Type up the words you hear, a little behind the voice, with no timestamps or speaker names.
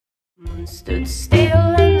Stood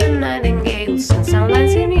still and the nightingales and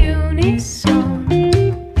soundlines in unison.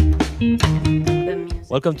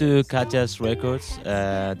 Welcome to Katjazz Records,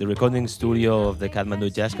 the recording studio of the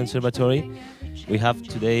Kathmandu Jazz Conservatory. We have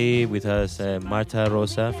today with us Marta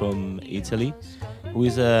Rosa from Italy, who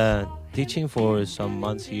is teaching for some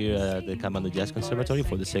months here at the Kathmandu Jazz Conservatory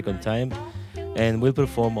for the second time, and will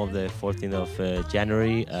perform on the 14th of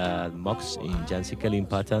January at MOX in Jhamsikhel in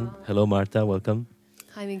Pathan. Hello Marta, welcome.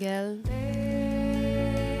 Hi Miguel.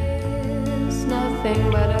 There's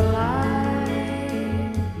nothing but a light.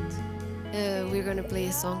 We're gonna play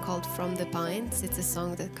a song called From the Pines. It's a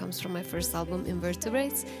song that comes from my first album,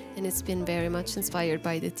 Invertebrates, and it's been very much inspired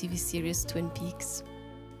by the TV series Twin Peaks.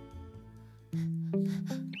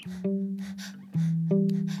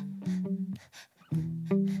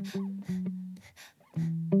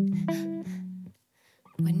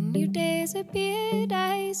 When you disappeared,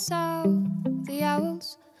 I saw the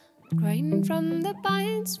owls crying from the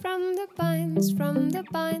pines, from the pines, from the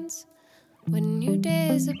pines. When you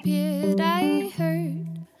disappeared, I heard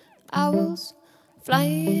owls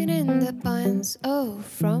flying in the pines, oh,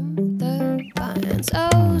 from the pines.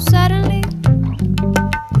 Oh, suddenly,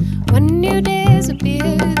 when you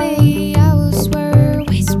disappeared, the owls were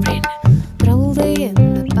whispering loudly in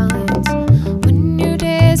the pines. When you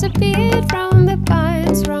disappeared from the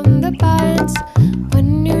pines, from the pines.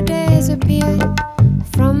 When you disappeared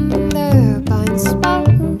from the pines. Oh,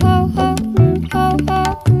 oh, oh, oh, oh,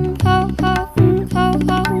 oh,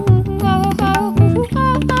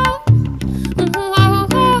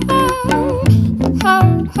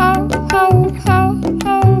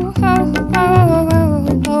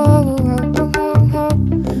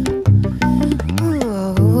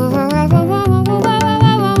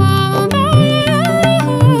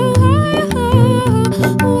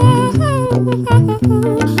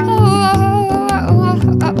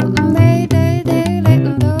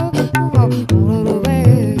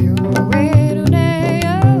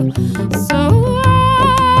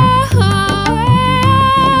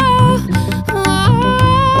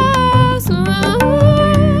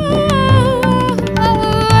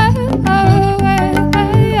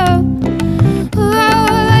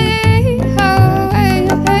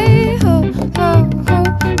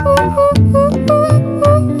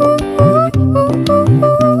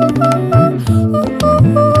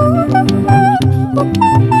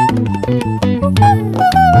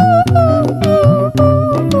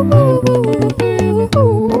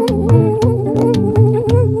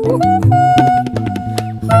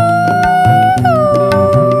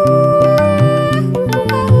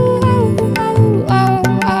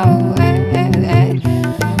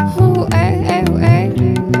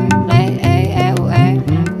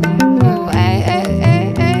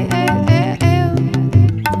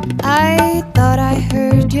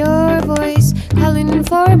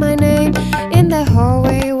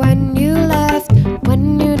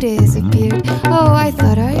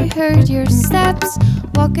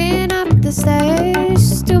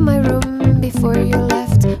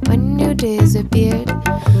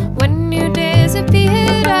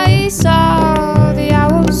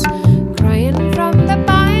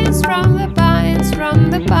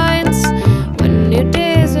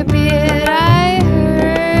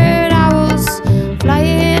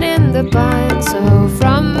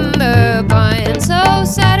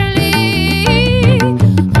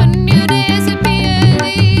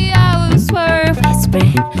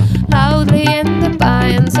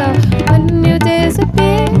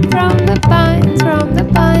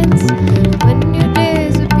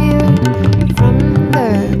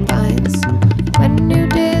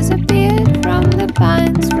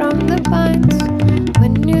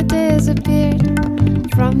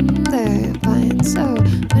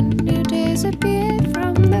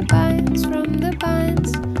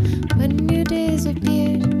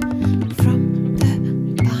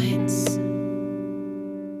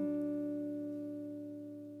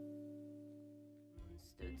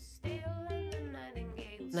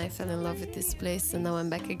 and now I'm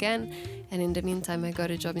back again, and in the meantime I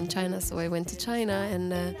got a job in China, so I went to China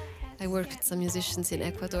and I worked with some musicians in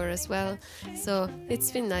Ecuador as well. So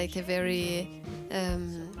it's been like a very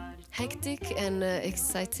hectic and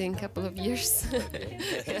exciting couple of years.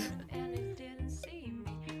 Yeah.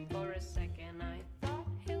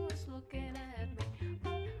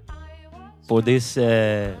 For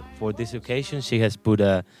this occasion, she has put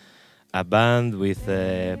a band with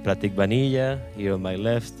Pratick Baniya here on my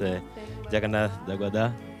left, Jagannath,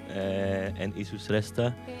 Dhaugoda, and Isu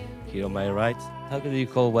Shrestha here on my right. How can you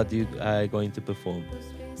call what you are going to perform?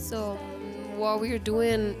 So what we're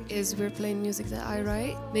doing is we're playing music that I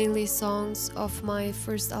write, mainly songs of my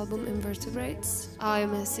first album, Invertebrates.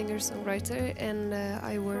 I'm a singer-songwriter and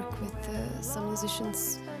I work with some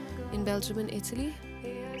musicians in Belgium and Italy.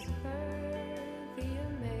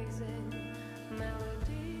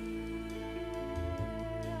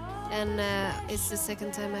 And it's the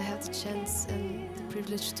second time I had the chance and the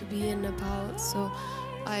privilege to be in Nepal. So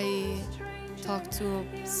I talked to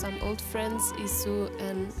some old friends, Isu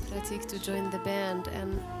and Pratick, to join the band,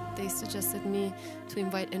 and they suggested me to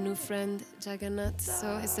invite a new friend, Jagannath.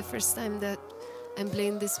 So it's the first time that I'm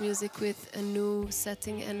playing this music with a new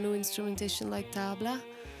setting and new instrumentation like Tabla.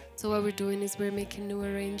 So what we're doing is we're making new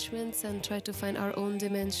arrangements and try to find our own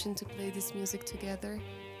dimension to play this music together.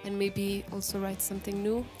 And maybe also write something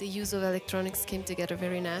new. The use of electronics came together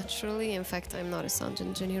very naturally. In fact, I'm not a sound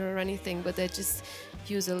engineer or anything, but I just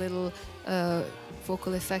use a little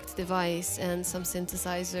vocal effect device and some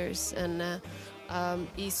synthesizers. And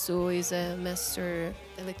Isu is a master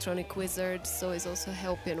electronic wizard, so he's also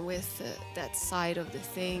helping with that side of the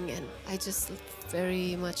thing. And I just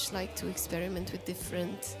very much like to experiment with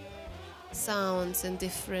different sounds and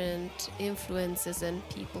different influences and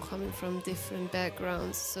people coming from different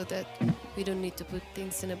backgrounds, so that we don't need to put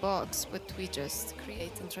things in a box, but we just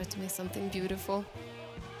create and try to make something beautiful.